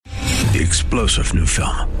the explosive new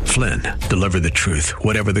film, Flynn, Deliver the Truth,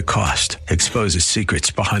 Whatever the Cost, exposes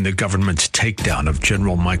secrets behind the government's takedown of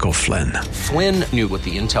General Michael Flynn. Flynn knew what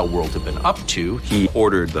the intel world had been up to. He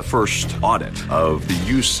ordered the first audit of the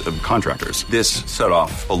use of contractors. This set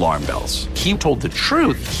off alarm bells. He told the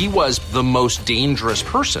truth. He was the most dangerous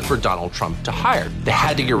person for Donald Trump to hire. They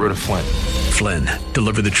had to get rid of Flynn. Flynn,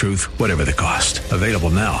 Deliver the Truth, Whatever the Cost. Available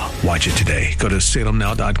now. Watch it today. Go to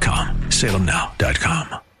salemnow.com.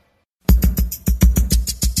 salemnow.com.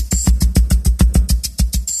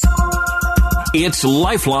 It's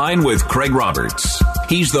Lifeline with Craig Roberts.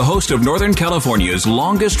 He's the host of Northern California's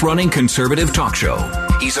longest-running conservative talk show.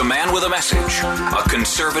 He's a man with a message, a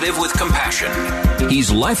conservative with compassion.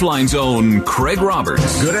 He's Lifeline's own Craig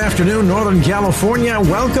Roberts. Good afternoon, Northern California.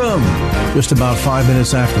 Welcome. Just about 5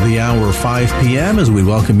 minutes after the hour, 5 p.m., as we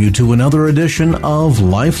welcome you to another edition of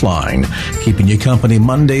Lifeline, keeping you company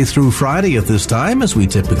Monday through Friday at this time, as we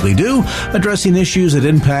typically do, addressing issues that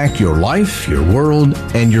impact your life, your world,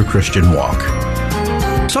 and your Christian walk.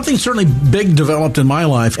 Something certainly big developed in my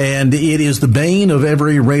life, and it is the bane of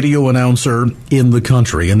every radio announcer in the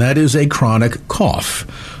country, and that is a chronic cough.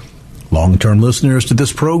 Long-term listeners to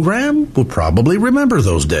this program will probably remember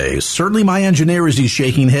those days. Certainly my engineer, as he's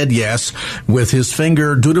shaking head yes, with his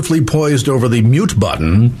finger dutifully poised over the mute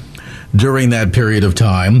button during that period of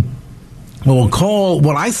time. We'll call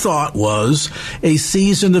what I thought was a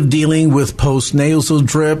season of dealing with post-nasal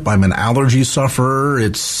drip. I'm an allergy sufferer.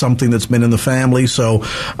 It's something that's been in the family. So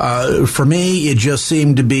for me, it just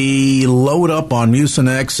seemed to be load up on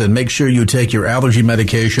Mucinex and make sure you take your allergy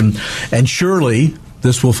medication. And surely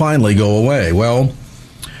this will finally go away. Well,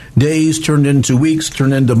 days turned into weeks,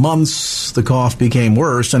 turned into months. The cough became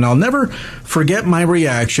worse. And I'll never forget my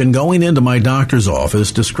reaction going into my doctor's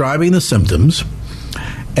office, describing the symptoms.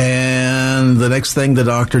 And the next thing the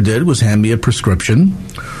doctor did was hand me a prescription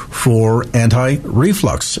for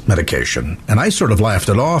anti-reflux medication. And I sort of laughed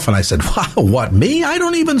it off, and I said, wow, what, me? I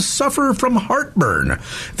don't even suffer from heartburn.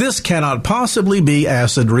 This cannot possibly be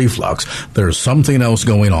acid reflux. There's something else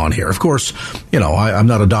going on here. Of course, you know, I'm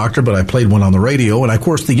not a doctor, but I played one on the radio, and of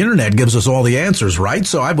course the internet gives us all the answers, right?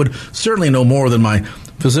 So I would certainly know more than my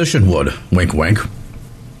physician would. Wink, wink.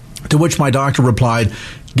 To which my doctor replied,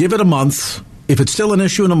 give it a month. If it's still an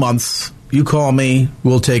issue in a month, you call me,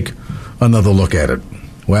 we'll take another look at it.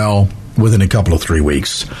 Well, within a couple of 3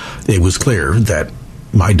 weeks, it was clear that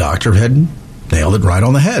my doctor had nailed it right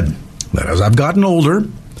on the head. That as I've gotten older,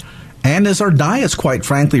 and as our diets, quite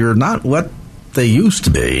frankly, are not what they used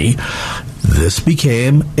to be, this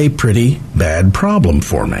became a pretty bad problem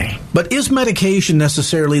for me. But is medication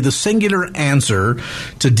necessarily the singular answer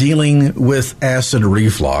to dealing with acid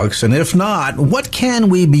reflux? And if not, what can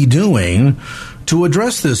we be doing to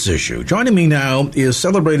address this issue? Joining me now is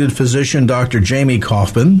celebrated physician Dr. Jamie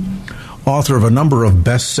Kaufman, author of a number of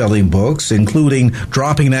best-selling books, including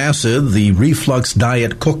Dropping Acid, the Reflux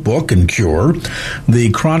Diet Cookbook and Cure,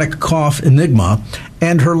 the Chronic Cough Enigma,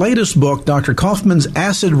 and her latest book, Dr. Kaufman's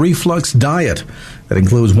Acid Reflux Diet, that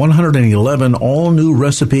includes 111 all-new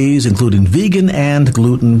recipes, including vegan and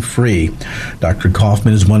gluten-free. Dr.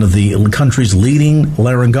 Kaufman is one of the country's leading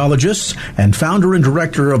laryngologists and founder and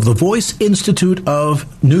director of the Voice Institute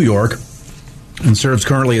of New York, and serves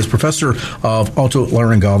currently as professor of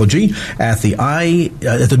otolaryngology at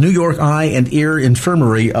the New York Eye and Ear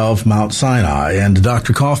Infirmary of Mount Sinai. And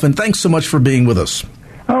Dr. Kaufman, thanks so much for being with us.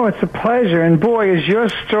 Oh, it's a pleasure. And boy, is your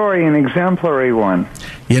story an exemplary one.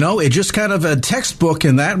 You know, it just kind of a textbook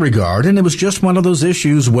in that regard, and it was just one of those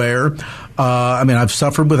issues where, I've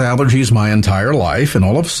suffered with allergies my entire life, and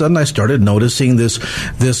all of a sudden I started noticing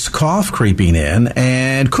this cough creeping in,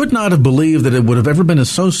 and could not have believed that it would have ever been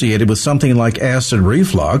associated with something like acid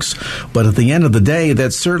reflux, but at the end of the day,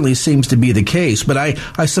 that certainly seems to be the case. But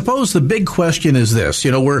I suppose the big question is this.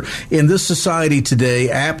 You know, we're in this society today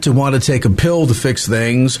apt to want to take a pill to fix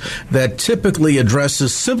things that typically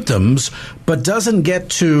addresses symptoms, but doesn't get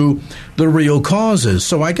to the real causes.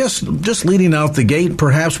 So I guess just leading out the gate,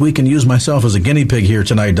 perhaps we can use myself as a guinea pig here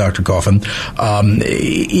tonight, Dr. Kaufman.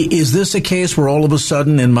 Is this a case where all of a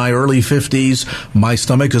sudden in my early 50s, my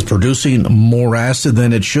stomach is producing more acid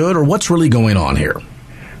than it should, or what's really going on here?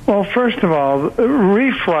 Well, first of all,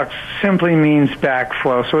 reflux simply means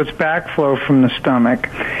backflow, so it's backflow from the stomach.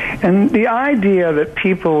 And the idea that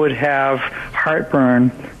people would have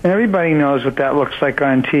heartburn, and everybody knows what that looks like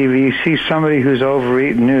on TV. You see somebody who's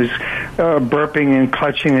overeaten, who's burping and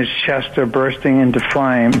clutching his chest or bursting into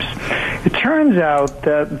flames. It turns out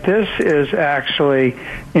that this is actually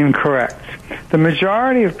incorrect. The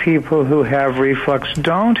majority of people who have reflux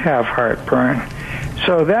don't have heartburn.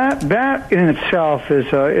 So that in itself is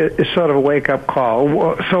sort of a wake-up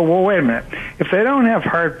call. So, wait a minute. If they don't have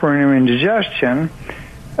heartburn or indigestion,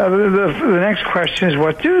 the next question is,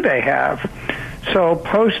 what do they have? So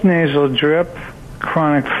postnasal drip,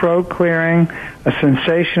 chronic throat clearing, a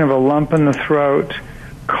sensation of a lump in the throat,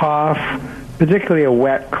 cough, particularly a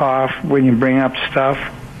wet cough when you bring up stuff,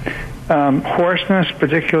 hoarseness,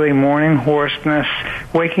 particularly morning hoarseness,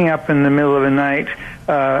 waking up in the middle of the night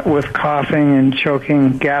with coughing and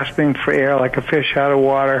choking, gasping for air like a fish out of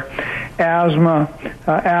water, asthma,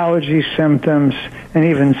 allergy symptoms, and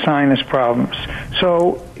even sinus problems.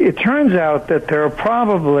 So it turns out that there are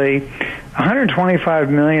probably 125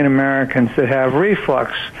 million Americans that have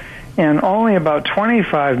reflux, and only about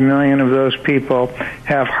 25 million of those people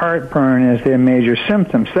have heartburn as their major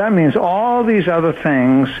symptoms. That means all these other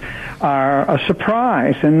things are a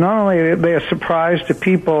surprise, and not only are they a surprise to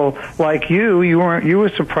people like you were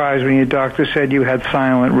surprised when your doctor said you had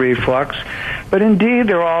silent reflux, but indeed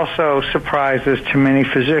they're also surprises to many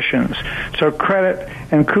physicians. So credit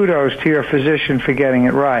and kudos to your physician for getting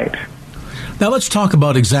it right. Now let's talk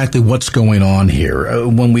about exactly what's going on here.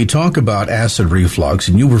 When we talk about acid reflux,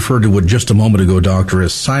 and you referred to it just a moment ago, Doctor,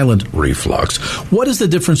 as silent reflux, what is the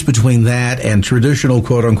difference between that and traditional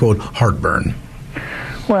quote-unquote heartburn?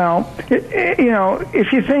 Well,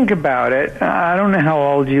 if you think about it, I don't know how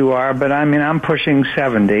old you are, but I mean, I'm pushing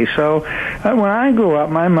 70. So when I grew up,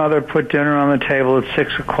 my mother put dinner on the table at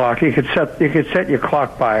 6 o'clock. You could set your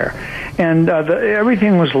clock by her, and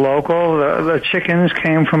everything was local. The chickens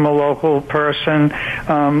came from a local person.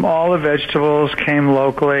 All the vegetables came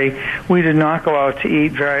locally. We did not go out to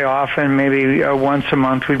eat very often. Maybe once a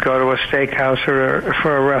month we'd go to a steakhouse or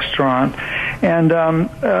for a restaurant, and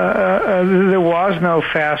there was no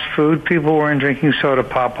fast food. People weren't drinking soda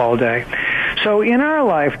pop all day. So in our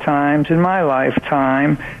lifetimes, in my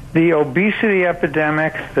lifetime, the obesity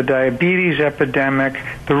epidemic, the diabetes epidemic,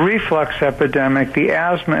 the reflux epidemic, the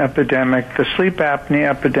asthma epidemic, the sleep apnea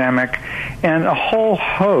epidemic, and a whole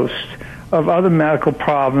host of other medical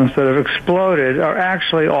problems that have exploded are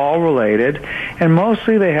actually all related, and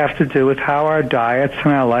mostly they have to do with how our diets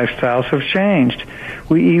and our lifestyles have changed.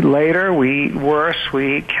 We eat later, we eat worse,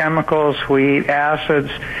 we eat chemicals, we eat acids,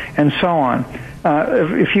 and so on.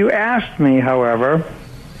 If you asked me, however,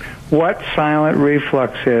 what silent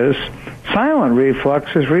reflux is, silent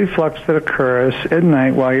reflux is reflux that occurs at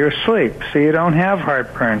night while you're asleep. So you don't have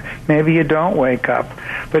heartburn. Maybe you don't wake up.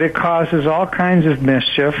 But it causes all kinds of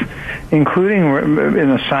mischief, including in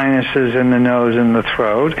the sinuses and the nose and the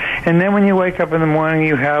throat. And then when you wake up in the morning,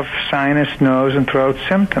 you have sinus, nose, and throat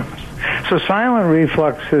symptoms. So silent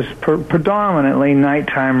reflux is predominantly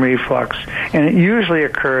nighttime reflux, and it usually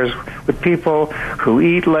occurs with people who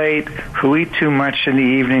eat late, who eat too much in the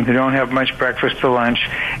evening, who don't have much breakfast or lunch,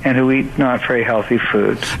 and who eat not very healthy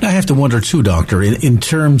foods. Now, I have to wonder, too, Doctor, in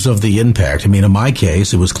terms of the impact. I mean, in my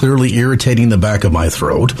case, it was clearly irritating the back of my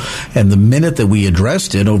throat, and the minute that we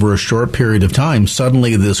addressed it over a short period of time,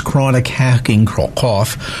 suddenly this chronic hacking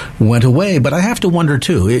cough went away. But I have to wonder,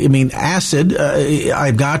 too, I mean, acid,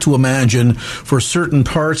 I've got to imagine for certain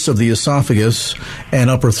parts of the esophagus and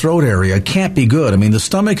upper throat area can't be good. I mean, the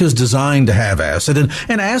stomach is designed to have acid,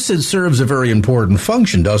 and acid serves a very important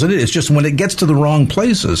function, doesn't it? It's just when it gets to the wrong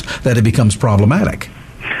places that it becomes problematic.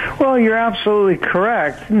 Well, you're absolutely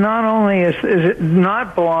correct. Not only is it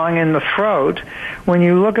not belong in the throat, when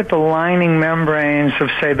you look at the lining membranes of,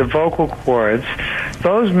 say, the vocal cords,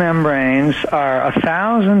 those membranes are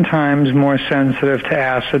 1,000 times more sensitive to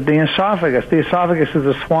acid than the esophagus. The esophagus is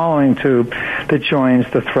a swallowing tube that joins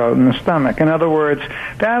the throat and the stomach. In other words,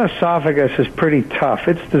 that esophagus is pretty tough.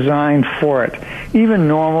 It's designed for it. Even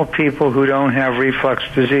normal people who don't have reflux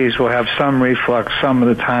disease will have some reflux some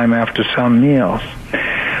of the time after some meals.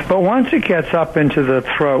 But once it gets up into the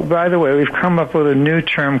throat, by the way, we've come up with a new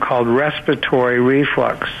term called respiratory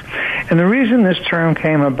reflux. And the reason this term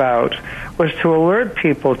came about was to alert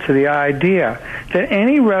people to the idea that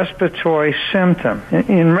any respiratory symptom,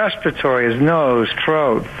 in respiratory is nose,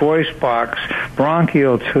 throat, voice box,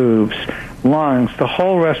 bronchial tubes, lungs, the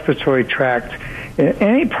whole respiratory tract,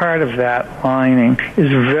 any part of that lining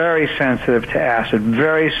is very sensitive to acid,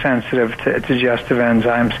 very sensitive to digestive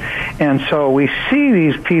enzymes. And so we see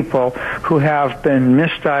these people who have been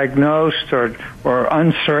misdiagnosed or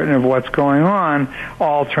uncertain of what's going on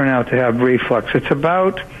all turn out to have reflux. It's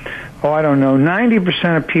about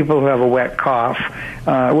 90% of people who have a wet cough,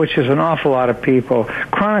 which is an awful lot of people.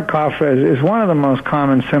 Chronic cough is one of the most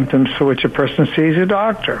common symptoms for which a person sees a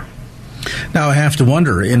doctor. Now, I have to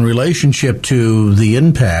wonder, in relationship to the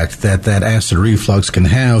impact that acid reflux can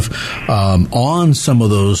have on some of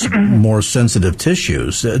those more sensitive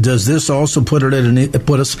tissues, does this also put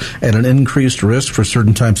us at an increased risk for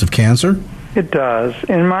certain types of cancer? It does.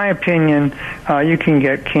 In my opinion, you can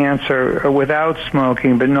get cancer without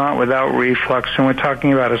smoking, but not without reflux. And we're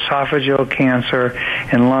talking about esophageal cancer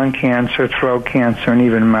and lung cancer, throat cancer, and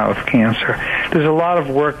even mouth cancer. There's a lot of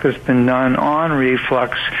work that's been done on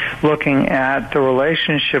reflux, looking at the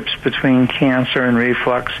relationships between cancer and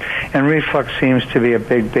reflux seems to be a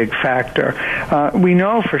big factor. We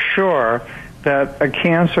know for sure that a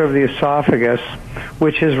cancer of the esophagus,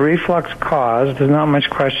 which is reflux caused, there's not much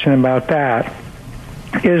question about that,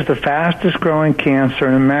 is the fastest growing cancer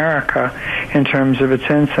in America in terms of its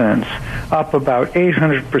incidence, up about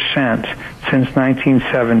 800% since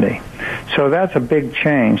 1970. So that's a big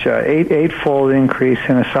change, eightfold increase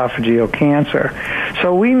in esophageal cancer.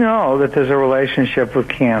 So we know that there's a relationship with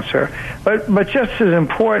cancer. But just as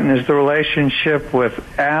important is the relationship with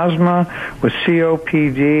asthma, with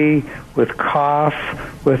COPD, with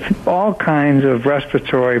cough, with all kinds of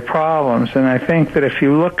respiratory problems. And I think that if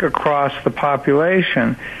you look across the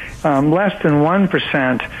population, less than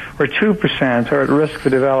 1% or 2% are at risk for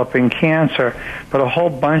developing cancer, but a whole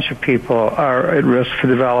bunch of people are at risk for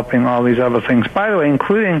developing all these other things. By the way,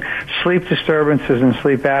 including sleep disturbances and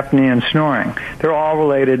sleep apnea and snoring. They're all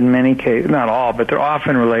related in many cases, not all, but they're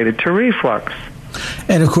often related to reflux.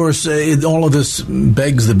 And, of course, all of this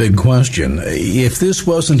begs the big question. If this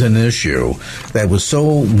wasn't an issue that was so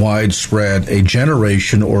widespread a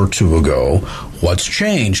generation or two ago, what's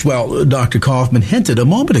changed? Well, Dr. Kaufman hinted a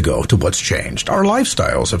moment ago to what's changed. Our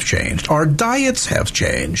lifestyles have changed. Our diets have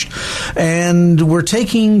changed. And we're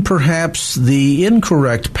taking perhaps the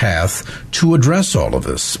incorrect path to address all of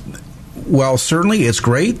this. Well, certainly it's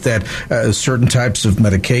great that certain types of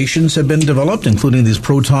medications have been developed, including these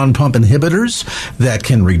proton pump inhibitors that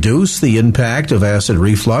can reduce the impact of acid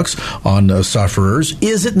reflux on sufferers.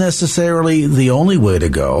 Is it necessarily the only way to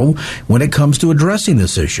go when it comes to addressing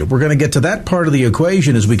this issue? We're going to get to that part of the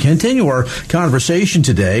equation as we continue our conversation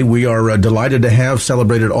today. We are delighted to have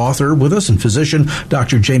celebrated author with us and physician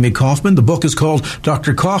Dr. Jamie Kaufman. The book is called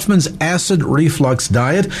Dr. Kaufman's Acid Reflux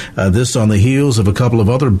Diet. This on the heels of a couple of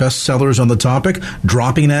other bestsellers on the topic,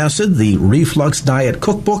 Dropping Acid, the Reflux Diet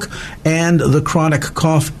Cookbook, and the Chronic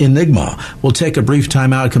Cough Enigma. We'll take a brief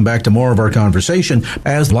time out and come back to more of our conversation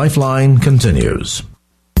as Lifeline continues.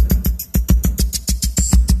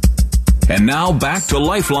 And now back to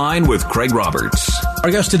Lifeline with Craig Roberts.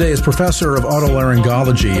 Our guest today is Professor of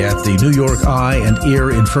Otolaryngology at the New York Eye and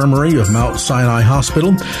Ear Infirmary of Mount Sinai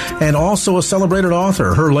Hospital, and also a celebrated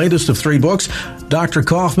author. Her latest of 3 books, Dr.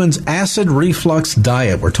 Kaufman's Acid Reflux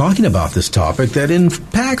Diet. We're talking about this topic that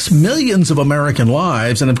impacts millions of American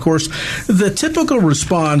lives, and of course, the typical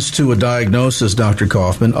response to a diagnosis, Dr.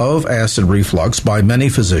 Kaufman, of acid reflux by many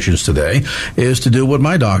physicians today is to do what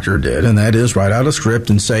my doctor did, and that is write out a script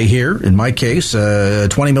and say, here, in my case,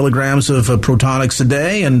 20 milligrams of Protonix a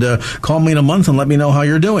day, and call me in a month and let me know how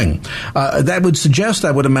you're doing. That would suggest,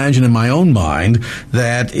 I would imagine in my own mind,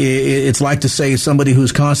 that it's like to say somebody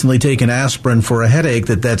who's constantly taking aspirin for a headache,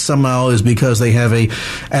 that somehow is because they have a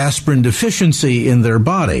aspirin deficiency in their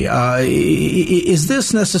body. Is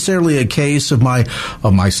this necessarily a case of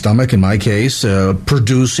my stomach, in my case,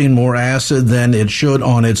 producing more acid than it should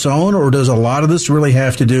on its own, or does a lot of this really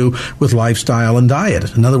have to do with lifestyle and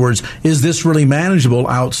diet? In other words, is this really manageable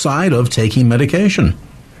outside of taking medication?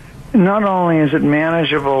 Not only is it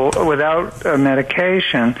manageable without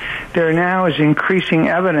medication, there now is increasing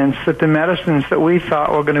evidence that the medicines that we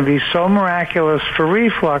thought were going to be so miraculous for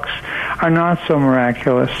reflux are not so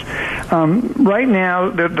miraculous. Right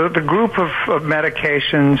now, the group of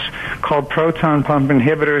medications called proton pump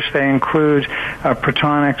inhibitors, they include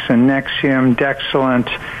Protonix and Nexium, Dexilant,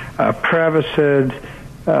 Prevacid,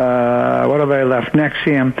 what have I left?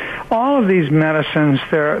 Nexium. All of these medicines,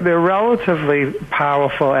 they're relatively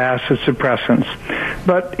powerful acid suppressants.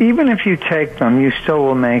 But even if you take them, you still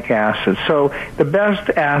will make acid. So the best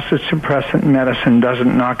acid suppressant medicine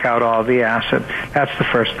doesn't knock out all the acid. That's the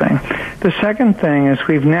first thing. The second thing is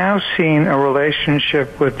we've now seen a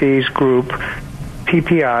relationship with these group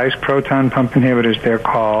PPIs, proton pump inhibitors they're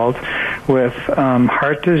called, with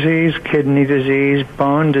heart disease, kidney disease,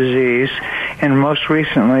 bone disease, and most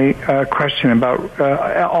recently a question about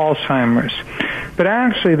Alzheimer's. But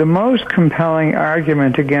actually, the most compelling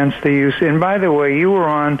argument against the use, and by the way, you were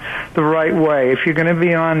on the right way. If you're going to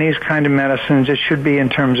be on these kind of medicines, it should be in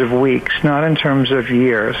terms of weeks, not in terms of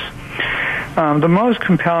years. The most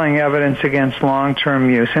compelling evidence against long-term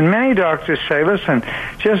use. And many doctors say, listen,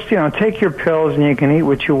 just, take your pills and you can eat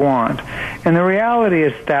what you want. And the reality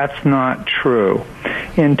is that's not true.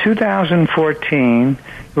 In 2014,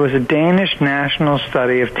 there was a Danish national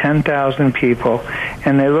study of 10,000 people,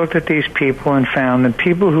 and they looked at these people and found that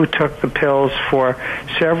people who took the pills for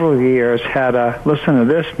several years had listen to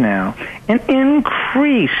this now, an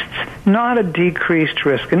increased, not a decreased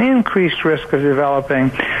risk, an increased risk of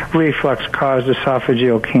developing reflux-caused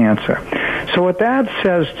esophageal cancer. So what that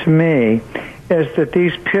says to me is that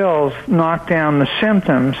these pills knock down the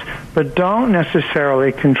symptoms but don't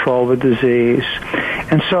necessarily control the disease.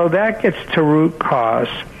 And so that gets to root cause.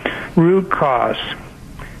 Root cause.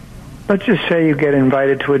 Let's just say you get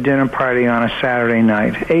invited to a dinner party on a Saturday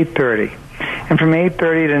night, 8:30. And from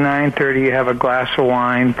 8:30 to 9:30 you have a glass of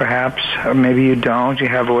wine, perhaps, or maybe you don't. You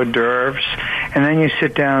have hors d'oeuvres. And then you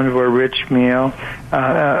sit down to a rich meal,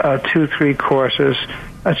 2-3 courses,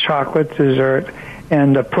 a chocolate dessert,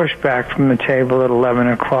 and a pushback from the table at 11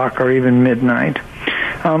 o'clock or even midnight.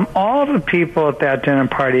 All of the people at that dinner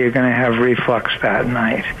party are going to have reflux that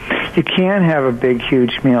night. You can't have a big,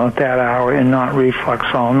 huge meal at that hour and not reflux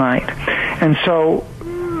all night. And so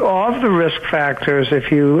all of the risk factors,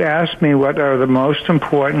 if you ask me what are the most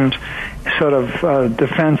important sort of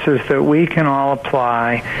defenses that we can all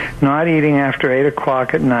apply, not eating after 8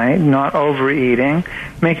 o'clock at night, not overeating,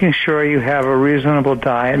 making sure you have a reasonable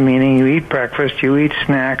diet, meaning you eat breakfast, you eat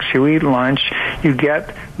snacks, you eat lunch, you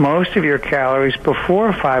get most of your calories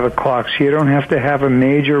before 5 o'clock so you don't have to have a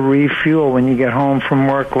major refuel when you get home from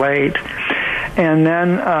work late. And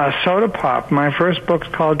then soda pop. My first book's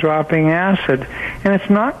called Dropping Acid, and it's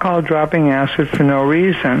not called Dropping Acid for no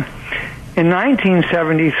reason. In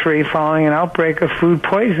 1973, following an outbreak of food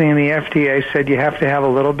poisoning, the FDA said you have to have a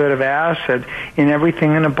little bit of acid in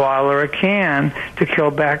everything in a bottle or a can to kill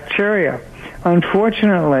bacteria.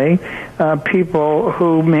 Unfortunately, people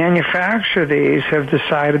who manufacture these have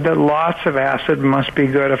decided that lots of acid must be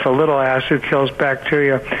good if a little acid kills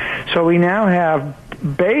bacteria. So we now have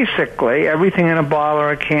basically everything in a bottle or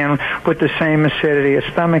a can with the same acidity as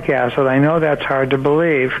stomach acid. I know that's hard to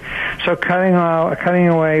believe. So cutting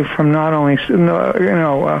away from not only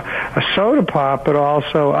a soda pop, but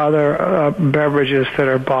also other beverages that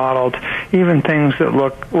are bottled, even things that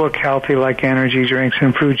look healthy like energy drinks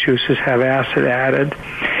and fruit juices have acid added,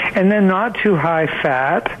 and then not too high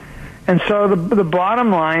fat. And so the bottom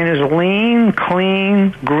line is lean,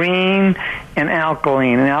 clean, green, and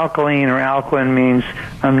alkaline. And alkaline or alkaline means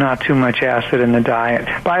not too much acid in the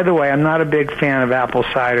diet. By the way, I'm not a big fan of apple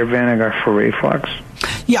cider vinegar for reflux.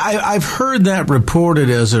 Yeah, I've heard that reported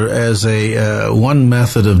as a one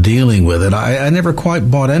method of dealing with it. I never quite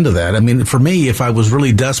bought into that. I mean, for me, if I was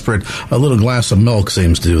really desperate, a little glass of milk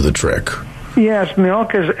seems to do the trick. Yes,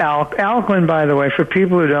 milk is alkaline, by the way. For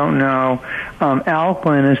people who don't know,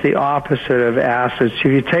 alkaline is the opposite of acid. So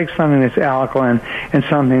if you take something that's alkaline and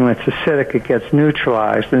something that's acidic, it gets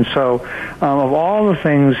neutralized. And so of all the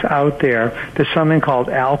things out there, there's something called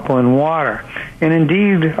alkaline water. And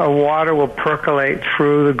indeed, water will percolate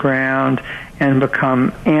through the ground and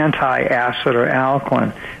become anti-acid or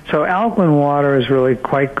alkaline. So alkaline water is really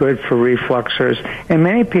quite good for refluxers, and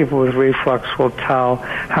many people with reflux will tell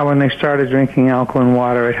how when they started drinking alkaline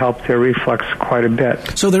water, it helped their reflux quite a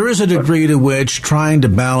bit. So there is a degree to which trying to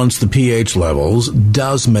balance the pH levels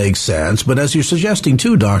does make sense, but as you're suggesting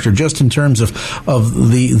too, Doctor, just in terms of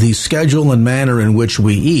the schedule and manner in which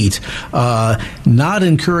we eat, not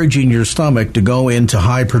encouraging your stomach to go into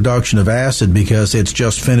high production of acid because it's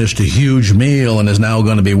just finished a huge meal and is now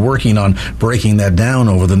going to be working on breaking that down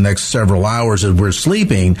over the next several hours as we're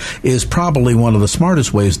sleeping is probably one of the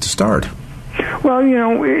smartest ways to start. Well,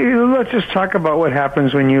 let's just talk about what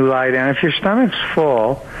happens when you lie down. If your stomach's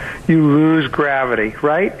full, you lose gravity,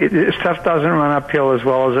 right? Stuff doesn't run uphill as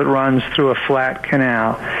well as it runs through a flat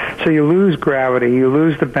canal. So you lose gravity. You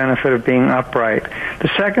lose the benefit of being upright. The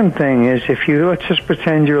second thing is let's just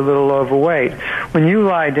pretend you're a little overweight. When you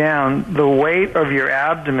lie down, the weight of your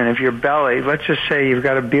abdomen, of your belly, let's just say you've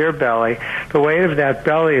got a beer belly, the weight of that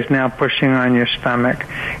belly is now pushing on your stomach.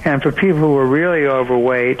 And for people who are really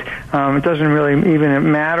overweight, it doesn't really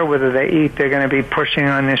even matter whether they eat, they're going to be pushing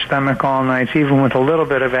on their stomach all night. Even with a little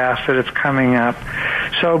bit of acid, it's coming up.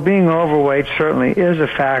 So being overweight certainly is a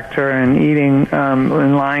factor in eating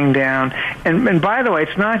and lying down. And by the way,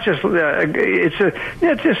 it's not just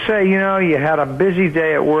let's just say you had a busy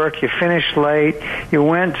day at work, you finished late, you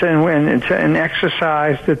went and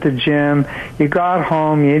exercised at the gym, you got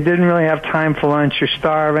home, you didn't really have time for lunch, you're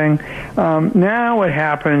starving. Now what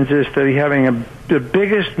happens is that you're having the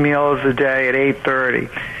biggest meal of the day at 8:30.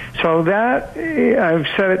 So that, I've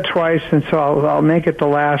said it twice, and so I'll make it the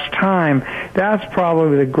last time. That's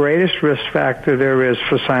probably the greatest risk factor there is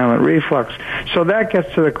for silent reflux. So that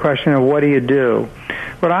gets to the question of what do you do?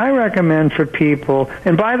 What I recommend for people,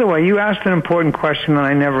 and by the way, you asked an important question that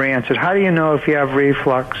I never answered. How do you know if you have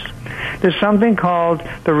reflux? There's something called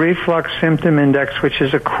the Reflux Symptom Index, which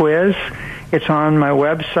is a quiz. It's on my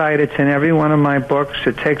website. It's in every one of my books.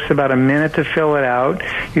 It takes about a minute to fill it out.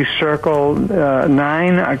 You circle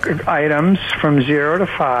 9 items from 0 to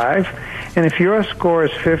 5. And if your score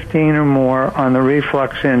is 15 or more on the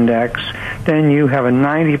reflux index, then you have a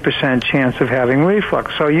 90% chance of having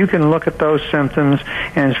reflux. So you can look at those symptoms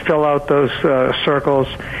and fill out those circles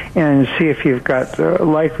and see if you've got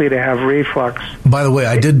likely to have reflux. By the way,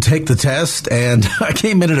 I did take the test, and I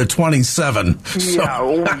came in at a 27.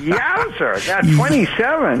 Yeah, sir. That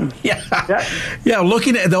 27. Yeah,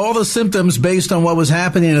 looking at all the symptoms based on what was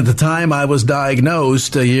happening at the time I was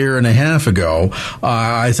diagnosed a year and a half ago,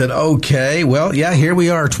 I said, okay, well, yeah, here we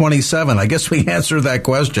are, 27. I guess we answered that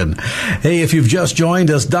question. Hey, if you've just joined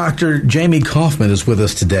us, Dr. Jamie Kaufman is with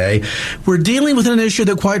us today. We're dealing with an issue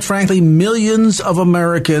that, quite frankly, millions of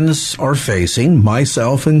Americans are facing,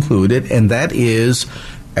 myself included, and that is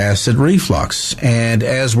acid reflux. And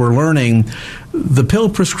as we're learning, the pill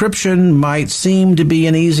prescription might seem to be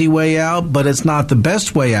an easy way out, but it's not the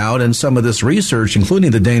best way out. And some of this research,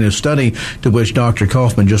 including the Danish study to which Dr.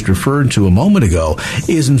 Kaufman just referred to a moment ago,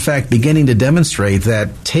 is in fact beginning to demonstrate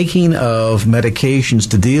that taking of medications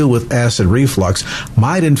to deal with acid reflux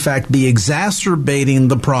might in fact be exacerbating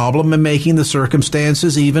the problem and making the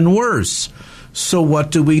circumstances even worse. So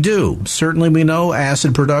what do we do? Certainly we know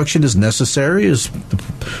acid production is necessary, is the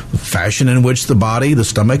fashion in which the body, the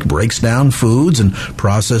stomach, breaks down foods and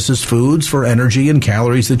processes foods for energy and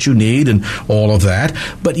calories that you need and all of that.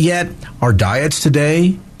 But yet our diets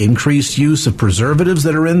today, increased use of preservatives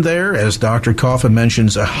that are in there, as Dr. Kaufman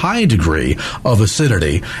mentions, a high degree of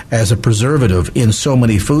acidity as a preservative in so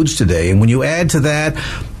many foods today. And when you add to that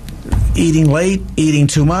eating late, eating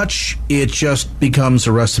too much, it just becomes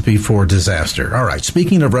a recipe for disaster. All right,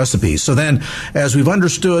 speaking of recipes, so then as we've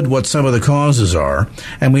understood what some of the causes are,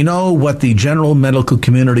 and we know what the general medical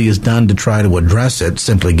community has done to try to address it,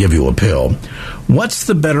 simply give you a pill, what's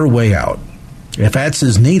the better way out? If ATS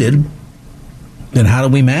is needed, then how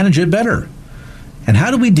do we manage it better? And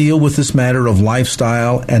how do we deal with this matter of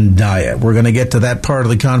lifestyle and diet? We're going to get to that part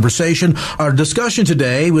of the conversation. Our discussion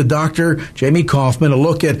today with Dr. Jamie Kaufman, a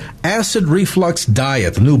look at Acid Reflux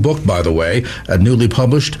Diet, the new book, by the way, newly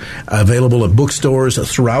published, available at bookstores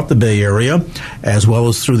throughout the Bay Area, as well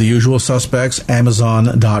as through the usual suspects,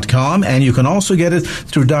 Amazon.com. And you can also get it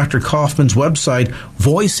through Dr. Kaufman's website,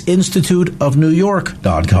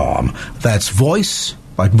 VoiceInstituteOfNewYork.com. That's voice,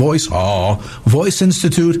 like voice,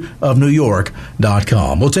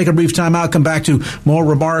 VoiceInstituteOfNewYork.com. We'll take a brief time out, come back to more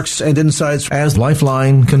remarks and insights as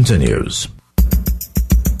Lifeline continues.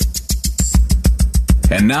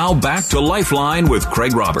 And now back to Lifeline with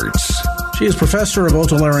Craig Roberts. She is professor of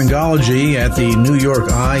otolaryngology at the New York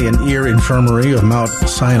Eye and Ear Infirmary of Mount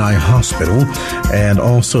Sinai Hospital, and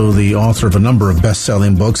also the author of a number of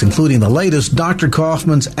best-selling books, including the latest, Dr.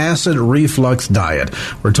 Kaufman's Acid Reflux Diet.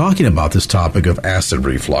 We're talking about this topic of acid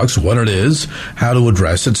reflux, what it is, how to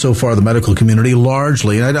address it. So far, the medical community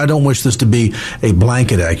largely, and I don't wish this to be a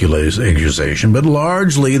blanket accusation, but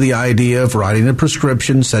largely the idea of writing a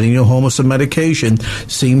prescription, sending you home with some medication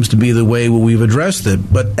seems to be the way we've addressed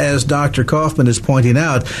it. But as Dr. Kaufman is pointing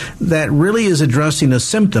out, that really is addressing a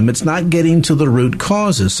symptom. It's not getting to the root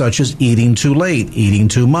causes, such as eating too late, eating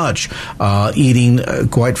too much, eating,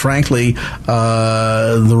 quite frankly,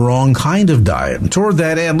 the wrong kind of diet. And toward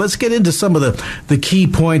that end, let's get into some of the key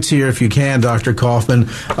points here, if you can, Dr. Kaufman.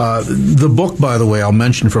 The book, by the way, I'll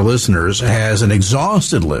mention for listeners, has an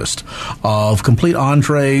exhausted list of complete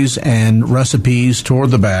entrees and recipes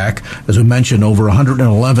toward the back. As we mentioned, over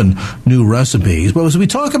 111 new recipes. But as we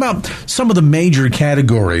talk about some of the major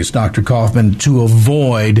categories, Dr. Kaufman, to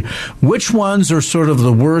avoid, which ones are sort of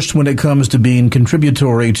the worst when it comes to being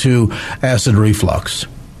contributory to acid reflux?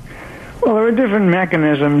 Well, there are different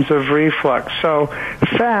mechanisms of reflux. So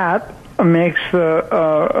fat makes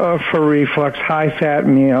for reflux, high-fat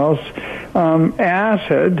meals.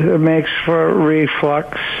 Acid makes for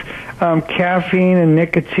reflux, caffeine and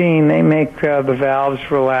nicotine, they make the valves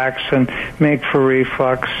relax and make for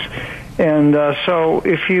reflux. And so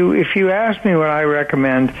if you ask me what I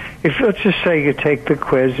recommend, let's just say you take the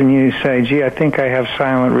quiz and you say, gee, I think I have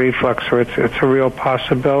silent reflux, or it's a real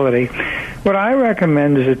possibility. What I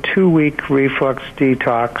recommend is a 2-week reflux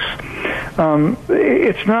detox.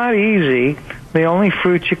 It's not easy. The only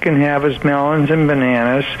fruits you can have is melons and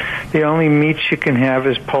bananas. The only meats you can have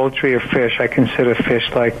is poultry or fish. I consider fish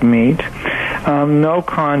like meat. No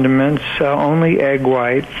condiments, only egg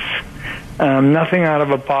whites. Nothing out of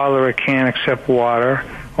a bottle or a can except water,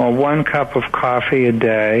 or 1 cup of coffee a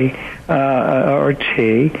day, or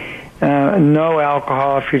tea. No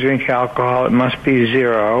alcohol. If you drink alcohol, it must be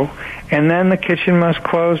 0. And then the kitchen must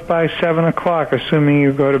close by 7 o'clock, assuming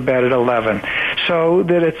you go to bed at 11. So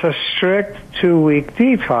that it's a strict 2-week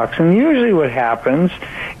detox. And usually what happens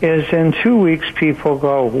is in 2 weeks people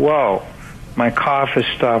go, whoa, my cough has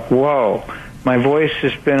stopped, whoa, my voice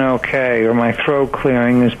has been okay, or my throat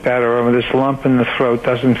clearing is better, or this lump in the throat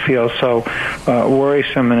doesn't feel so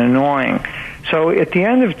worrisome and annoying. So at the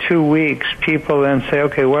end of 2 weeks, people then say,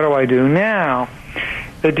 okay, what do I do now?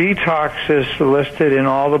 The detox is listed in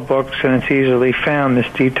all the books, and it's easily found, this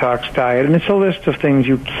detox diet. And it's a list of things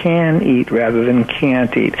you can eat rather than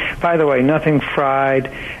can't eat. By the way, nothing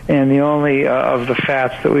fried, and the only of the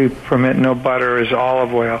fats that we permit, no butter, is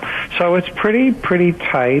olive oil. So it's pretty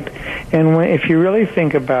tight. And if you really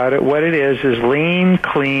think about it, what it is lean,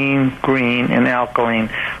 clean, green, and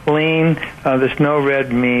alkaline. Lean, there's no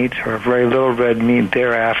red meat or very little red meat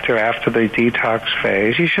thereafter, after the detox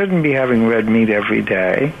phase. You shouldn't be having red meat every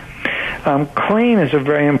day. Clean is a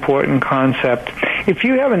very important concept. If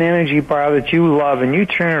you have an energy bar that you love and you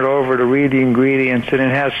turn it over to read the ingredients and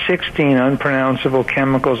it has 16 unpronounceable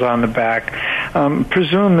chemicals on the back,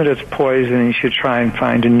 presume that it's poison, and you should try and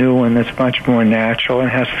find a new one that's much more natural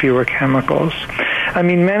and has fewer chemicals. I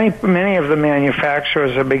mean, many of the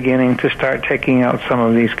manufacturers are beginning to start taking out some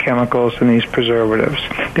of these chemicals and these preservatives.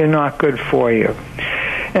 They're not good for you.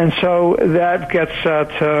 And so that gets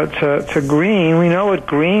to green. We know what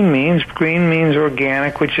green means. Green means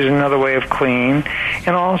organic, which is another way of clean.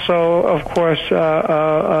 And also, of course,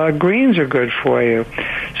 greens are good for you.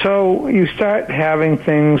 So you start having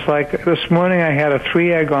things like this morning I had a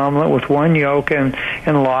 3-egg omelet with 1 yolk and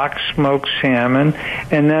lox smoked salmon.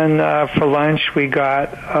 And then for lunch we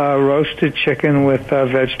got roasted chicken with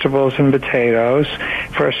vegetables and potatoes.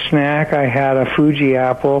 For a snack I had a Fuji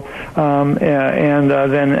apple and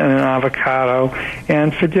then an avocado.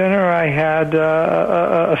 And for dinner I had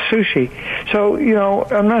a sushi. So,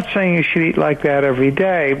 I'm not saying you should eat like that every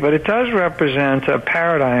day, but it does represent a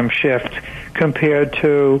paradigm shift compared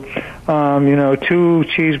to, 2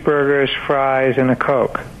 cheeseburgers, fries, and a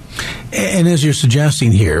Coke. And as you're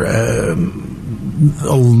suggesting here,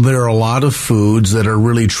 there are a lot of foods that are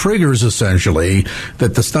really triggers, essentially,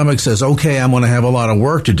 that the stomach says, okay, I'm going to have a lot of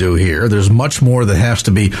work to do here. There's much more that has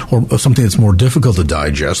to be, or something that's more difficult to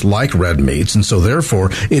digest, like red meats, and so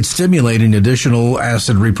therefore it's stimulating additional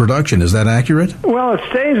acid reproduction. Is that accurate? Well, it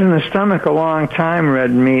stays in the stomach a long time,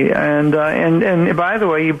 red meat. And by the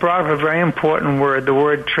way, you brought up a very important word, the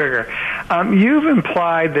word trigger. You've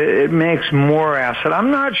implied that it makes more acid.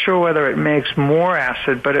 I'm not sure whether it makes more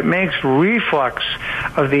acid, but it makes reflux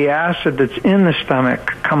of the acid that's in the stomach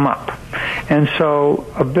come up. And so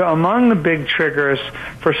among the big triggers,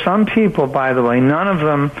 for some people, by the way, none of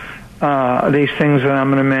them, these things that I'm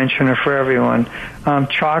going to mention are for everyone.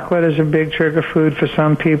 Chocolate is a big trigger food for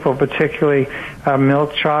some people, particularly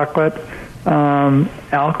milk chocolate.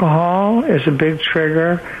 Alcohol is a big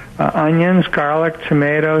trigger. Onions, garlic,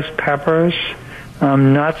 tomatoes, peppers.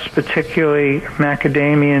 Nuts, particularly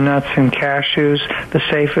macadamia nuts and cashews. The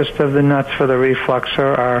safest of the nuts for the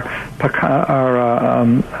refluxer are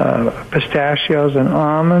pistachios and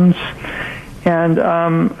almonds. And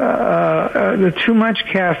too much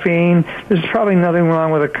caffeine, there's probably nothing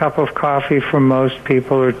wrong with a cup of coffee for most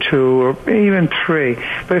people, or 2, or even 3.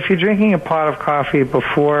 But if you're drinking a pot of coffee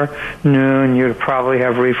before noon, you'd probably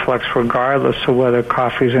have reflux regardless of whether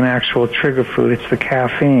coffee is an actual trigger food. It's the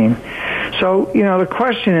caffeine. So, the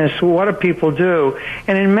question is, what do people do?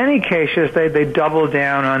 And in many cases, they double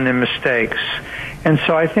down on their mistakes. And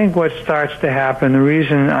so I think what starts to happen, the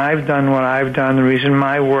reason I've done what I've done, the reason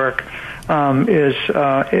my work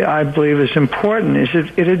I believe is important, is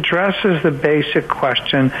it addresses the basic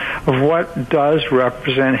question of what does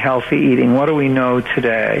represent healthy eating. What do we know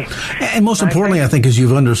today? And most importantly, I think, as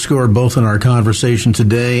you've underscored both in our conversation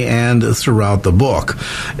today and throughout the book,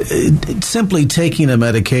 simply taking a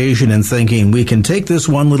medication and thinking we can take this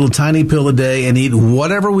one little tiny pill a day and eat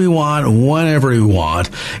whatever we want, whenever we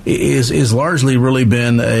want, is largely really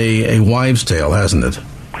been a wives' tale, hasn't it?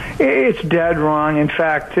 It's dead wrong. In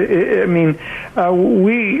fact, we, at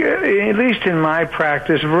least in my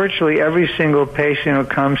practice, virtually every single patient who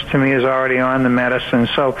comes to me is already on the medicine.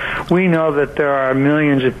 So we know that there are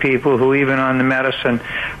millions of people who, even on the medicine,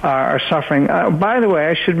 are suffering. By the way,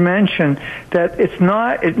 I should mention that it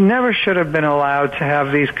never should have been allowed to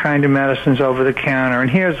have these kind of medicines over the counter,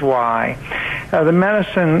 and here's why. The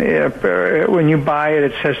medicine, when you buy it,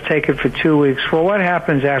 it says take it for 2 weeks. Well, what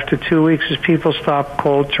happens after 2 weeks is people stop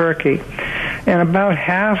cold turkey. And about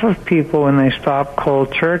half of people, when they stop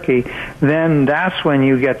cold turkey, then that's when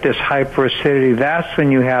you get this hyperacidity. That's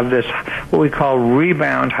when you have this, what we call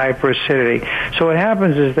rebound hyperacidity. So what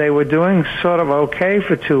happens is they were doing sort of okay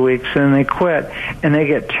for 2 weeks, and they quit, and they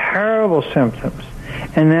get terrible symptoms.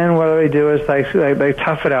 And then what do is they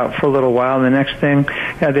tough it out for a little while, and the next thing,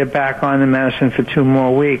 they're back on the medicine for 2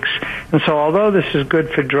 more weeks. And so although this is good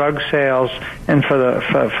for drug sales and for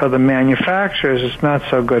the manufacturers, it's not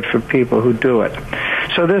so good for people who do it.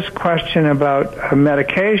 So this question about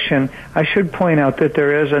medication, I should point out that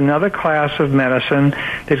there is another class of medicine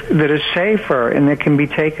that is safer and that can be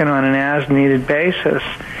taken on an as-needed basis.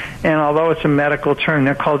 And although it's a medical term,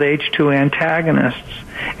 they're called H2 antagonists.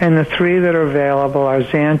 And the three that are available are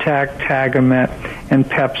Zantac, Tagamet, and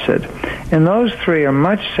Pepcid. And those three are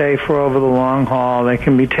much safer over the long haul. They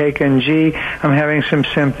can be taken, I'm having some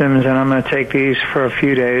symptoms, and I'm going to take these for a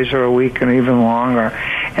few days or a week and even longer.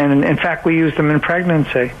 And in fact, we use them in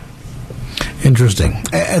pregnancy. Interesting.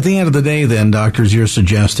 At the end of the day, then, doctors, you're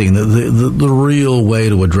suggesting that the real way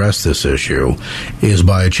to address this issue is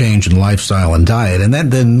by a change in lifestyle and diet. And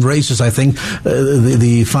that then raises, I think,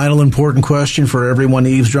 the final important question for everyone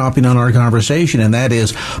eavesdropping on our conversation, and that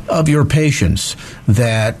is, of your patients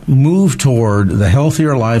that move toward the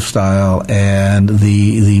healthier lifestyle and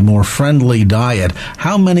the more friendly diet,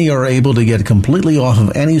 how many are able to get completely off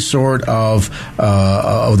of any sort of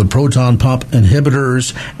the proton pump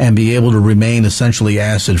inhibitors and be able to remain essentially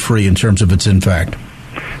acid-free in terms of its impact?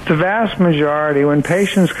 The vast majority, when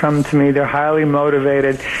patients come to me, they're highly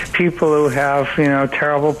motivated. People who have,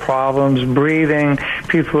 terrible problems breathing,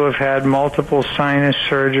 people who have had multiple sinus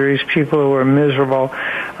surgeries, people who are miserable.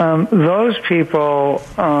 Those people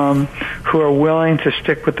who are willing to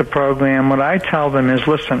stick with the program, what I tell them is,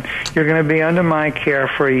 listen, you're going to be under my care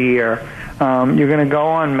for a year. You're going to go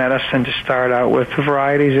on medicine to start out with,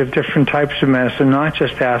 varieties of different types of medicine, not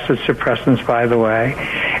just acid suppressants, by the way.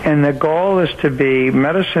 And the goal is to be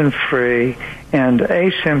medicine-free and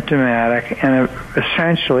asymptomatic and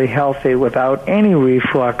essentially healthy without any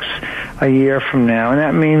reflux a year from now. And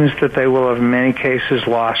that means that they will have, in many cases,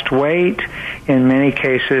 lost weight. In many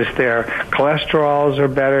cases, their cholesterols are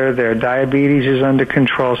better. Their diabetes is under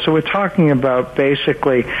control. So we're talking about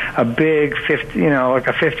basically a big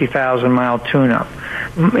 50,000-mile tune-up.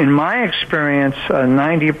 In my experience,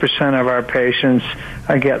 90% of our patients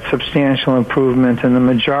get substantial improvement, and the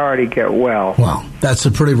majority get well. Wow, that's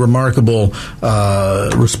a pretty remarkable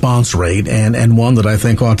response rate, and one that I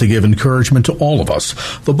think ought to give encouragement to all of us.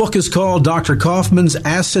 The book is called Dr. Kaufman's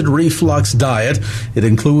Acid Reflux Diet. It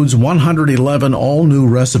includes 111 all-new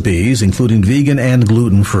recipes, including vegan and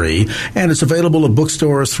gluten-free, and it's available at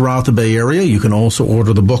bookstores throughout the Bay Area. You can also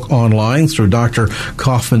order the book online through Dr.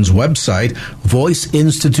 Kaufman's website,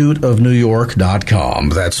 voiceinstituteofnewyork.com.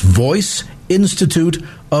 That's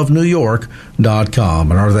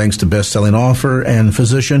voiceinstituteofnewyork.com. And our thanks to best-selling author and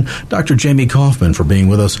physician, Dr. Jamie Kaufman, for being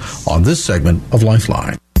with us on this segment of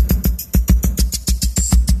Lifeline.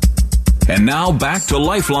 And now back to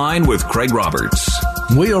Lifeline with Craig Roberts.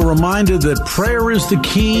 We are reminded that prayer is the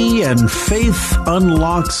key and faith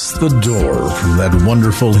unlocks the door. From that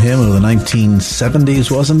wonderful hymn of the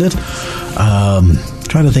 1970s, wasn't it?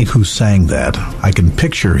 Trying to think who sang that. I can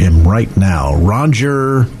picture him right now.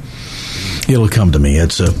 Roger, it'll come to me.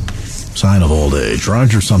 It's a sign of old age.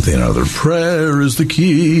 Roger something or other. Prayer is the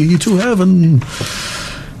key to heaven.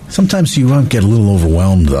 Sometimes you won't get a little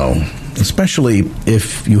overwhelmed, though, especially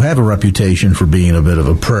if you have a reputation for being a bit of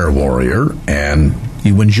a prayer warrior and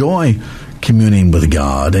you enjoy communing with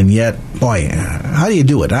God, and yet, boy, how do you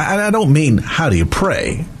do it? I don't mean how do you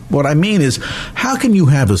pray. What I mean is, how can you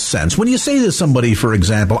have a sense? When you say to somebody, for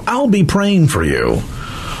example, I'll be praying for you,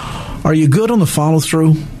 are you good on the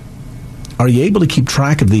follow-through? Are you able to keep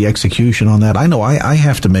track of the execution on that? I know I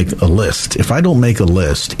have to make a list. If I don't make a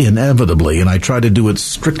list, inevitably, and I try to do it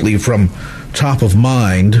strictly from top of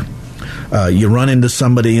mind, you run into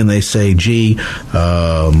somebody and they say, gee,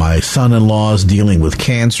 my son-in-law is dealing with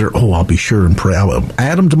cancer. Oh, I'll be sure and pray. I'll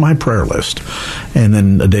add him to my prayer list. And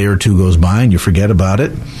then a day or two goes by and you forget about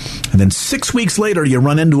it. And then 6 weeks later, you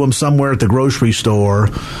run into him somewhere at the grocery store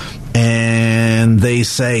and they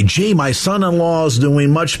say, gee, my son-in-law is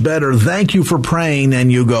doing much better. Thank you for praying. And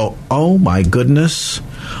you go, oh, my goodness,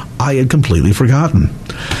 I had completely forgotten.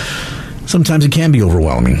 Sometimes it can be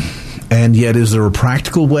overwhelming. And yet, is there a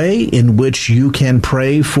practical way in which you can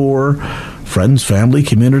pray for friends, family,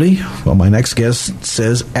 community? Well, my next guest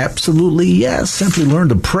says absolutely yes. Simply learn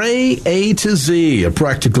to pray A to Z, a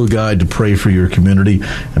practical guide to pray for your community.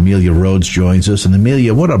 Amelia Rhodes joins us. And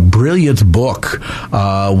Amelia, what a brilliant book.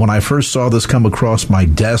 When I first saw this come across my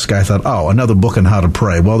desk, I thought, oh, another book on how to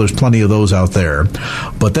pray. Well, there's plenty of those out there.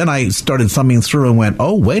 But then I started thumbing through and went,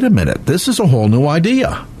 oh, wait a minute. This is a whole new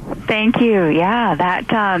idea. Thank you. Yeah, that's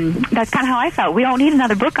kind of how I felt. We don't need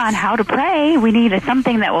another book on how to pray. We need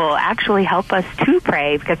something that will actually help us to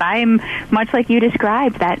pray, because I'm much like you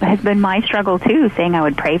described. That has been my struggle too, saying I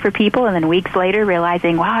would pray for people and then weeks later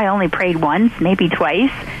realizing, wow, I only prayed once, maybe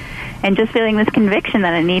twice, and just feeling this conviction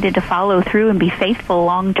that I needed to follow through and be faithful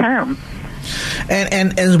long term.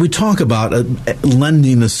 And as we talk about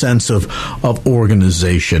lending a sense of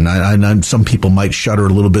organization, some people might shudder a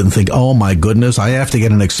little bit and think, oh, my goodness, I have to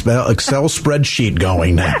get an Excel spreadsheet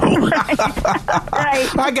going now.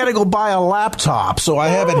 Right. I got to go buy a laptop so I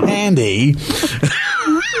have it handy.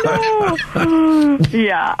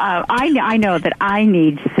 Yeah, I know that I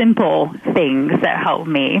need simple things that help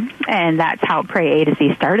me, and that's how Pray A to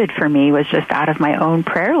Z started for me, was just out of my own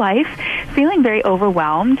prayer life, feeling very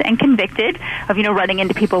overwhelmed and convicted of, running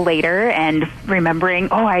into people later and remembering,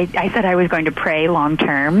 oh, I said I was going to pray long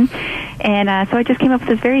term. And so I just came up with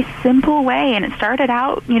this very simple way, and it started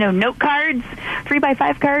out, note cards,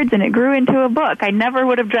 3x5 cards, and it grew into a book. I never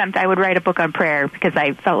would have dreamt I would write a book on prayer, because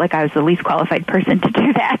I felt like I was the least qualified person to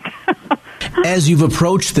do that. As you've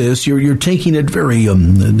approached this, you're taking it very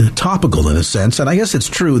topical in a sense, and I guess it's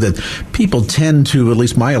true that people tend to, at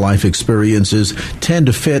least my life experiences, tend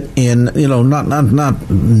to fit in, not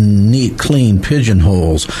neat, clean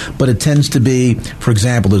pigeonholes, but it tends to be, for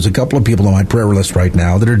example, there's a couple of people on my prayer list right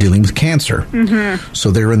now that are dealing with cancer. Mm-hmm.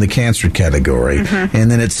 So they're in the cancer category. Mm-hmm. And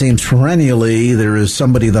then it seems perennially there is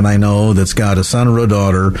somebody that I know that's got a son or a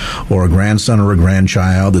daughter or a grandson or a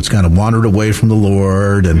grandchild that's kind of wandered away from the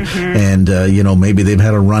Lord, and maybe they've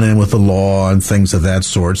had a run-in with the law and things of that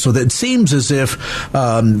sort. So that it seems as if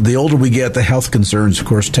the older we get, the health concerns, of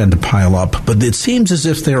course, tend to pile up. But it seems as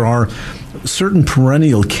if there are certain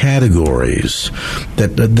perennial categories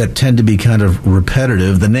that tend to be kind of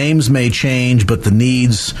repetitive. The names may change, but the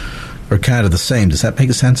needs are kind of the same. Does that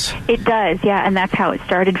make sense? It does, yeah, and that's how it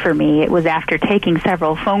started for me. It was after taking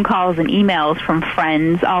several phone calls and emails from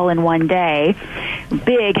friends all in one day.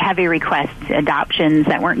 Big, heavy requests, adoptions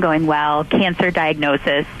that weren't going well, cancer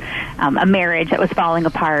diagnosis, a marriage that was falling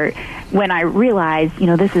apart. When I realized,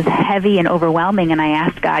 this is heavy and overwhelming, and I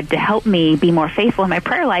asked God to help me be more faithful in my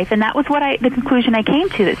prayer life, and that was the conclusion I came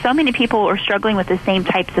to, that so many people are struggling with the same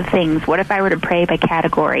types of things. What if I were to pray by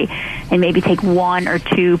category and maybe take 1 or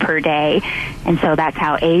 2 per day? And so that's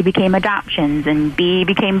how A became adoptions, and B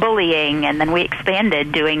became bullying, and then we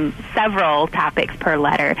expanded, doing several topics per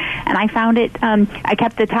letter. And I found it, I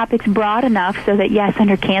kept the topics broad enough so that, yes,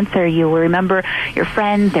 under cancer, you will remember your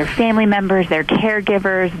friends, their family members, their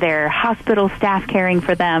caregivers, their hospital staff caring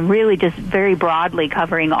for them, really just very broadly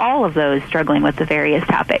covering all of those struggling with the various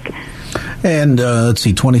topic. And let's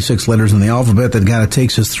see, 26 letters in the alphabet that kind of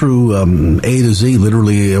takes us through A to Z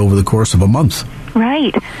literally over the course of a month.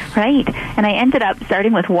 Right. And I ended up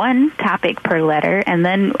starting with 1 topic per letter, and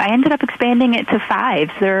then I ended up expanding it to 5.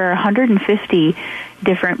 So there are 150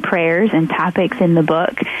 different prayers and topics in the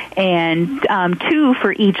book, and 2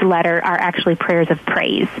 for each letter are actually prayers of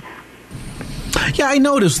praise. Yeah, I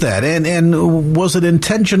noticed that. And was it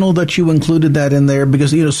intentional that you included that in there?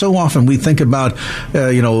 Because, so often we think about,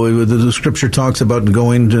 the scripture talks about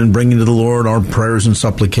going and bringing to the Lord our prayers and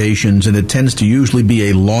supplications, and it tends to usually be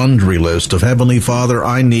a laundry list of Heavenly Father,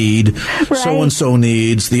 I need, so-and-so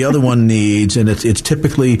needs, the other one needs, and it's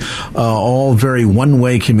typically all very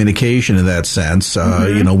one-way communication in that sense.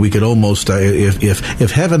 We could almost,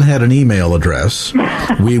 if heaven had an email address,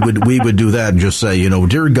 we would do that and just say,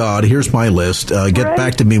 dear God, here's my list. request. Get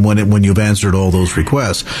back to me when you've answered all those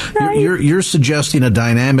requests. Right. You're suggesting a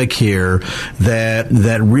dynamic here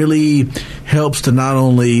that really helps to not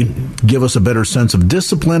only give us a better sense of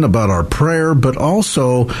discipline about our prayer, but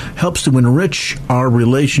also helps to enrich our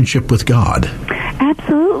relationship with God.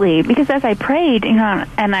 Absolutely, because as I prayed, and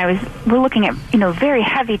we're looking at, very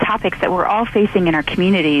heavy topics that we're all facing in our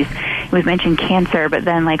communities. We've mentioned cancer, but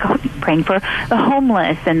then praying for the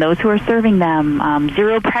homeless and those who are serving them,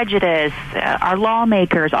 zero prejudice, our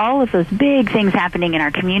lawmakers, all of those big things happening in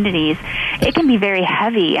our communities. It can be very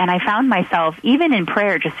heavy, and I found myself, even in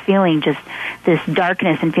prayer, just feeling just this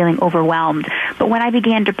darkness and feeling overwhelmed. But when I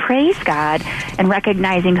began to praise God and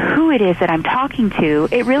recognizing who it is that I'm talking to,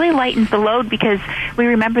 it really lightens the load, because we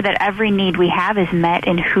remember that every need we have is met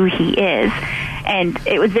in who He is. And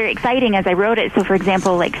it was very exciting as I wrote it. So, for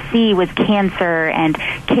example, C was cancer and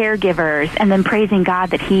caregivers, and then praising God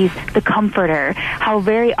that He's the comforter. How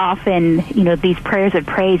very often, these prayers of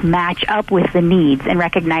praise match up with the needs, and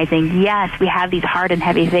recognizing, yes, we have these hard and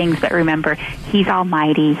heavy things, but remember, He's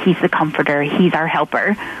almighty, He's the comforter, He's our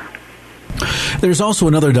helper. There's also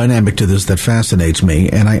another dynamic to this that fascinates me,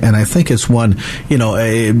 and I think it's one,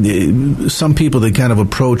 some people that kind of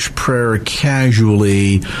approach prayer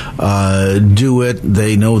casually, do it,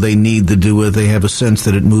 they know they need to do it, they have a sense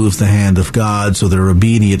that it moves the hand of God, so they're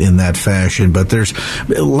obedient in that fashion, but there's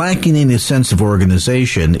lacking in a sense of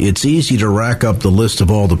organization. It's easy to rack up the list of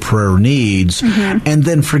all the prayer needs, and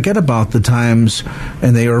then forget about the times,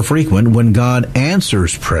 and they are frequent, when God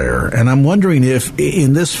answers prayer. And I'm wondering if,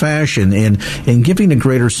 in this fashion, in giving a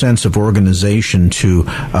greater sense of organization to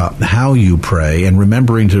how you pray, and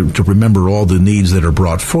remembering to remember all the needs that are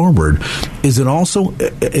brought forward, is it also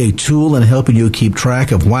a tool in helping you keep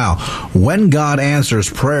track of, when God answers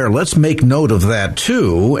prayer, let's make note of that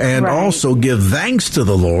too, and also give thanks to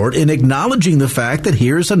the Lord in acknowledging the fact that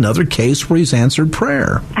here's another case where He's answered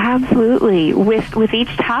prayer. Absolutely. With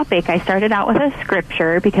each topic, I started out with a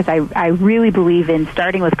scripture, because I really believe in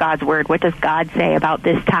starting with God's Word. What does God say about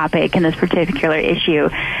this topic and this particular issue?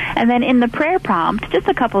 And then in the prayer prompt, just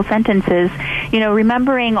a couple sentences,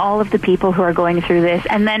 remembering all of the people who are going through this.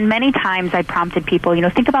 And then many times I prompted people,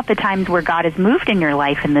 think about the times where God has moved in your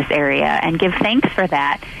life in this area, and give thanks for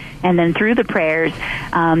that. And then through the prayers,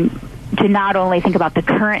 to not only think about the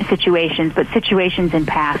current situations, but situations in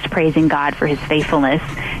past, praising God for His faithfulness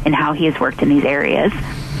and how He has worked in these areas.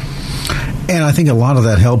 And I think a lot of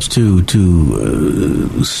that helps to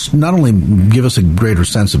not only give us a greater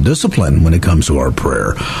sense of discipline when it comes to our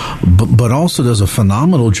prayer, but also does a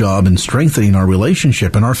phenomenal job in strengthening our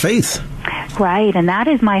relationship and our faith. Right, and that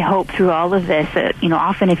is my hope through all of this.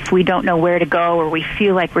 Often if we don't know where to go, or we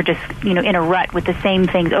feel like we're just, in a rut with the same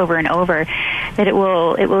things over and over, that it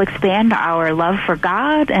will expand our love for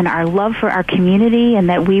God and our love for our community, and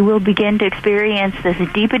that we will begin to experience this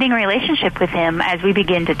deepening relationship with Him as we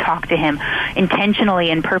begin to talk to Him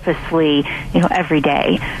intentionally and purposefully, every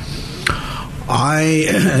day.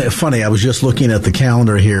 I was just looking at the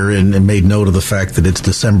calendar here and made note of the fact that it's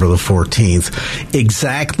December the 14th.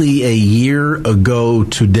 Exactly a year ago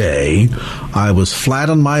today, I was flat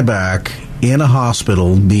on my back in a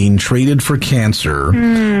hospital being treated for cancer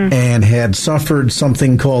and had suffered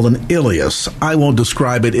something called an ileus. I won't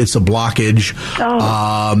describe it. It's a blockage.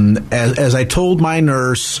 As I told my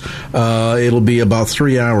nurse, it'll be about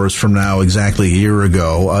 3 hours from now, exactly a year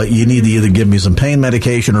ago. You need to either give me some pain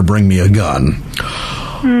medication or bring me a gun.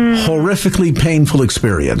 Horrifically painful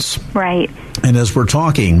experience. Right. And as we're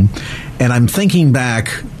talking, and I'm thinking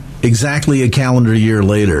back exactly a calendar year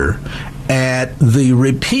later, at the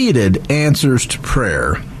repeated answers to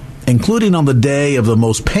prayer, including on the day of the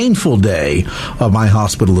most painful day of my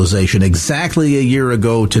hospitalization, exactly a year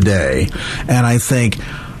ago today. And I think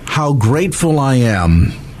how grateful I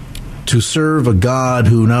am to serve a God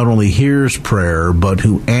who not only hears prayer, but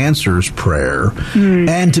who answers prayer,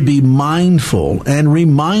 and to be mindful and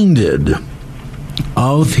reminded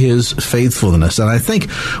of His faithfulness. And I think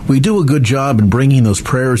we do a good job in bringing those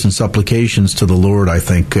prayers and supplications to the Lord, I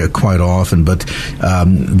think, quite often. But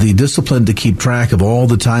the discipline to keep track of all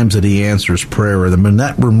the times that He answers prayer, the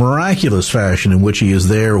miraculous fashion in which He is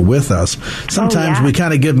there with us. Sometimes we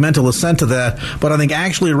kind of give mental assent to that, but I think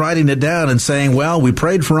actually writing it down and saying, we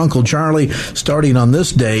prayed for Uncle Charlie starting on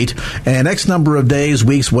this date, and X number of days,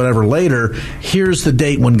 weeks, whatever later, here's the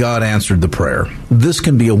date when God answered the prayer. This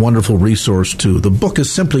can be a wonderful resource to the book book is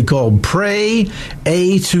simply called Pray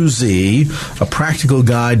A to Z, a practical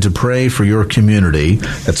guide to pray for your community.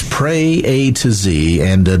 That's Pray A to Z,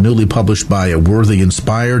 and newly published by Worthy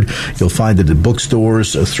Inspired. You'll find it at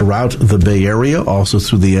bookstores throughout the Bay Area, also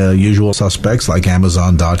through the usual suspects like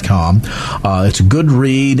Amazon.com. It's a good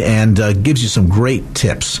read and gives you some great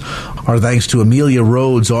tips. Our thanks to Amelia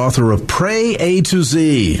Rhodes, author of Pray A to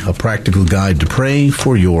Z, a practical guide to pray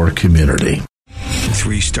for your community.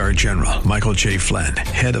 3-star General Michael J. Flynn,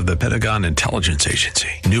 head of the Pentagon Intelligence Agency,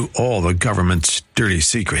 knew all the government's dirty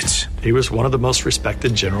secrets. He was one of the most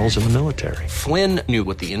respected generals in the military. Flynn knew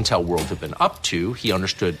what the intel world had been up to. He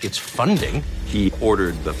understood its funding. He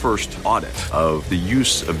ordered the first audit of the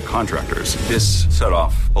use of contractors. This set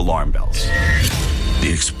off alarm bells. The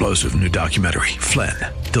explosive new documentary, Flynn,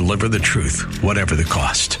 Deliver the Truth, Whatever the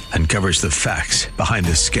Cost, uncovers the facts behind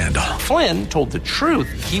this scandal. Flynn told the truth.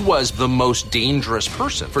 He was the most dangerous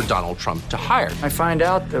person for Donald Trump to hire. I find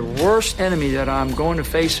out the worst enemy that I'm going to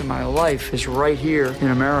face in my life is right here in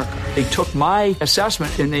America. They took my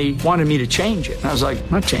assessment and they wanted me to change it. And I was like, I'm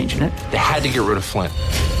not changing it. They had to get rid of Flynn.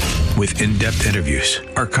 With in-depth interviews,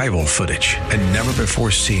 archival footage, and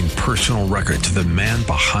never-before-seen personal records of the man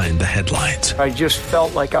behind the headlines. I just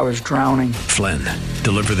felt like I was drowning. Flynn,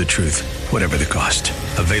 Deliver the Truth, Whatever the Cost.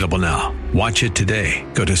 Available now. Watch it today.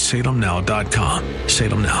 Go to salemnow.com.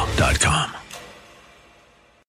 salemnow.com.